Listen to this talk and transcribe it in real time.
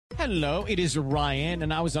Hello, it is Ryan,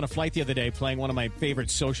 and I was on a flight the other day playing one of my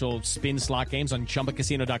favorite social spin slot games on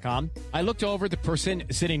ChumbaCasino.com. I looked over at the person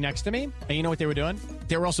sitting next to me, and you know what they were doing?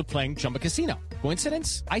 They were also playing Chumba Casino.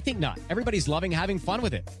 Coincidence? I think not. Everybody's loving having fun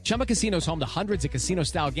with it. Chumba Casino is home to hundreds of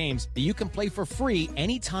casino-style games that you can play for free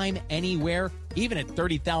anytime, anywhere, even at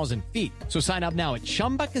 30,000 feet. So sign up now at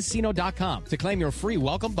ChumbaCasino.com to claim your free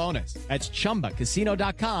welcome bonus. That's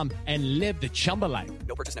ChumbaCasino.com and live the Chumba life.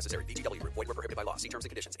 No purchase necessary. VGW. Void where prohibited by law. See terms and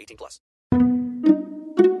conditions. 18+.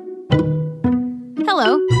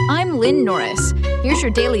 Hello, I'm Lynn Norris. Here's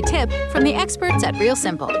your daily tip from the experts at Real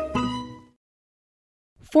Simple.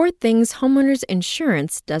 4 things homeowners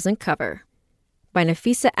insurance doesn't cover. By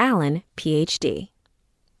Nafisa Allen, Ph.D.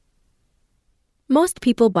 Most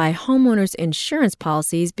people buy homeowners insurance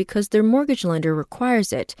policies because their mortgage lender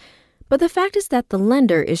requires it. But the fact is that the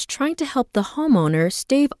lender is trying to help the homeowner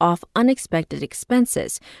stave off unexpected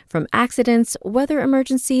expenses from accidents, weather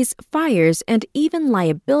emergencies, fires, and even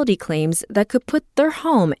liability claims that could put their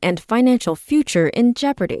home and financial future in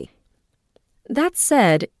jeopardy. That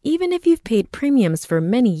said, even if you've paid premiums for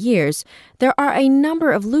many years, there are a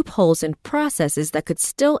number of loopholes and processes that could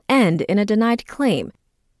still end in a denied claim.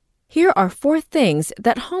 Here are 4 things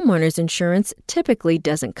that homeowners insurance typically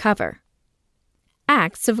doesn't cover.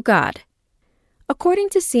 Acts of God. According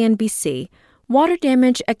to CNBC, water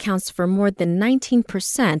damage accounts for more than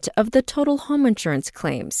 19% of the total home insurance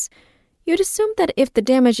claims. You'd assume that if the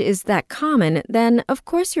damage is that common, then of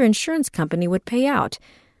course your insurance company would pay out.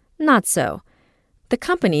 Not so. The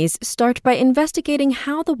companies start by investigating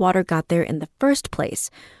how the water got there in the first place.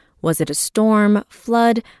 Was it a storm,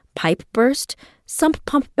 flood, pipe burst, sump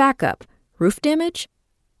pump backup, roof damage?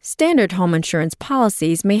 Standard home insurance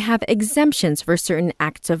policies may have exemptions for certain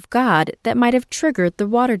acts of God that might have triggered the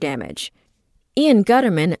water damage. Ian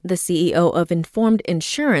Gutterman, the CEO of Informed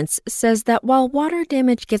Insurance, says that while water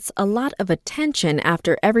damage gets a lot of attention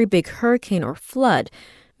after every big hurricane or flood,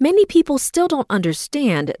 many people still don't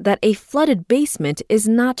understand that a flooded basement is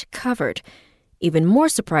not covered. Even more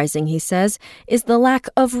surprising, he says, is the lack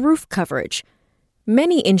of roof coverage.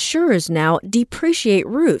 Many insurers now depreciate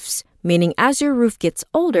roofs, meaning as your roof gets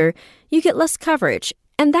older, you get less coverage,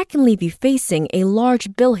 and that can leave you facing a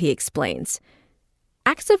large bill, he explains.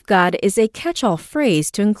 Acts of God is a catch-all phrase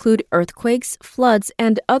to include earthquakes, floods,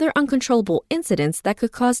 and other uncontrollable incidents that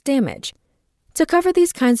could cause damage. To cover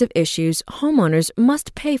these kinds of issues, homeowners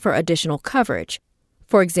must pay for additional coverage.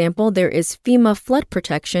 For example, there is FEMA flood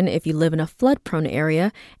protection if you live in a flood-prone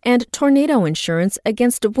area, and tornado insurance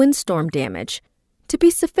against windstorm damage. To be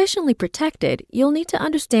sufficiently protected, you'll need to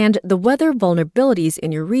understand the weather vulnerabilities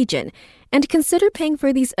in your region and consider paying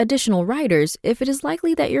for these additional riders if it is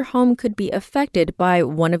likely that your home could be affected by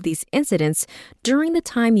one of these incidents during the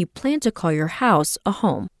time you plan to call your house a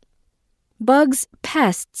home. Bugs,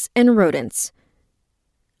 pests, and rodents.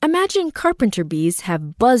 Imagine carpenter bees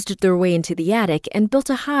have buzzed their way into the attic and built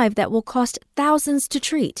a hive that will cost thousands to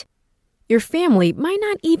treat. Your family might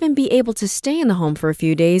not even be able to stay in the home for a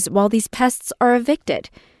few days while these pests are evicted.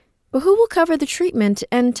 But who will cover the treatment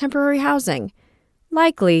and temporary housing?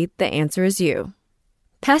 Likely, the answer is you.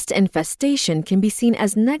 Pest infestation can be seen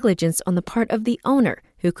as negligence on the part of the owner,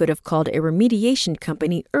 who could have called a remediation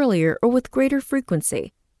company earlier or with greater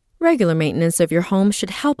frequency. Regular maintenance of your home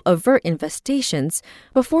should help avert infestations,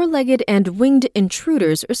 but four-legged and winged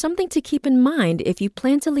intruders are something to keep in mind if you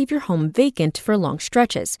plan to leave your home vacant for long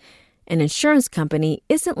stretches. An insurance company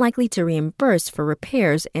isn't likely to reimburse for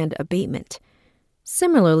repairs and abatement.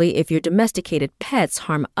 Similarly, if your domesticated pets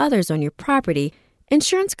harm others on your property,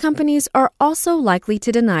 insurance companies are also likely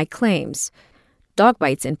to deny claims. Dog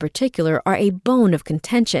bites in particular are a bone of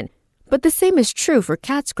contention, but the same is true for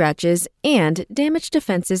cat scratches and damaged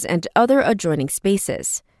fences and other adjoining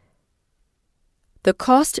spaces. The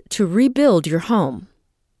cost to rebuild your home.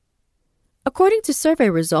 According to survey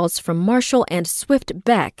results from Marshall and Swift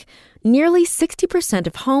Beck, nearly 60%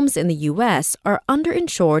 of homes in the U.S. are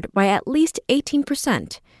underinsured by at least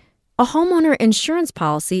 18%. A homeowner insurance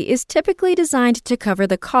policy is typically designed to cover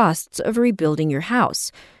the costs of rebuilding your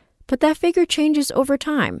house, but that figure changes over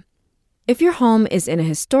time. If your home is in a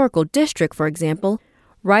historical district, for example,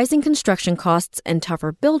 rising construction costs and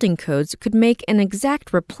tougher building codes could make an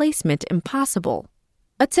exact replacement impossible.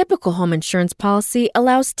 A typical home insurance policy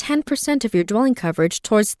allows 10% of your dwelling coverage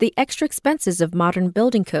towards the extra expenses of modern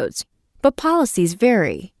building codes, but policies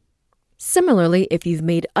vary. Similarly, if you've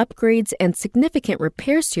made upgrades and significant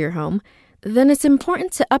repairs to your home, then it's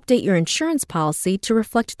important to update your insurance policy to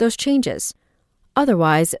reflect those changes.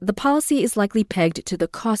 Otherwise, the policy is likely pegged to the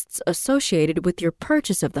costs associated with your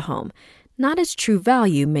purchase of the home, not its true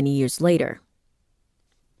value many years later.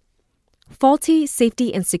 faulty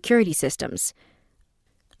safety and security systems.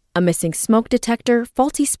 A missing smoke detector,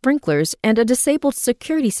 faulty sprinklers, and a disabled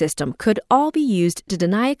security system could all be used to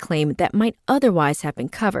deny a claim that might otherwise have been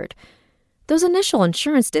covered. Those initial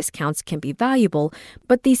insurance discounts can be valuable,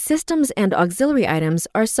 but these systems and auxiliary items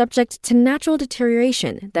are subject to natural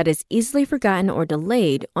deterioration that is easily forgotten or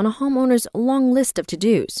delayed on a homeowner's long list of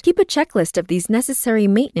to-dos. Keep a checklist of these necessary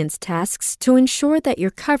maintenance tasks to ensure that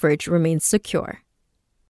your coverage remains secure.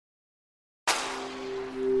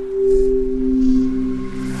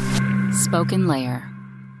 Spoken Layer.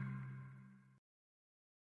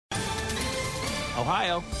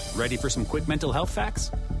 Ohio, ready for some quick mental health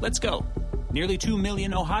facts? Let's go. Nearly 2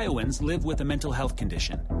 million Ohioans live with a mental health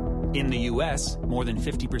condition. In the U.S., more than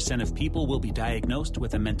 50% of people will be diagnosed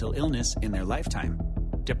with a mental illness in their lifetime.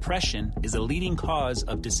 Depression is a leading cause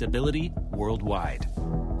of disability worldwide.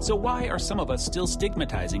 So why are some of us still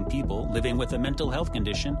stigmatizing people living with a mental health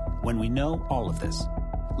condition when we know all of this?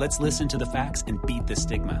 Let's listen to the facts and beat the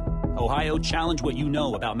stigma. Ohio, challenge what you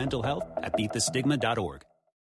know about mental health at beatthestigma.org.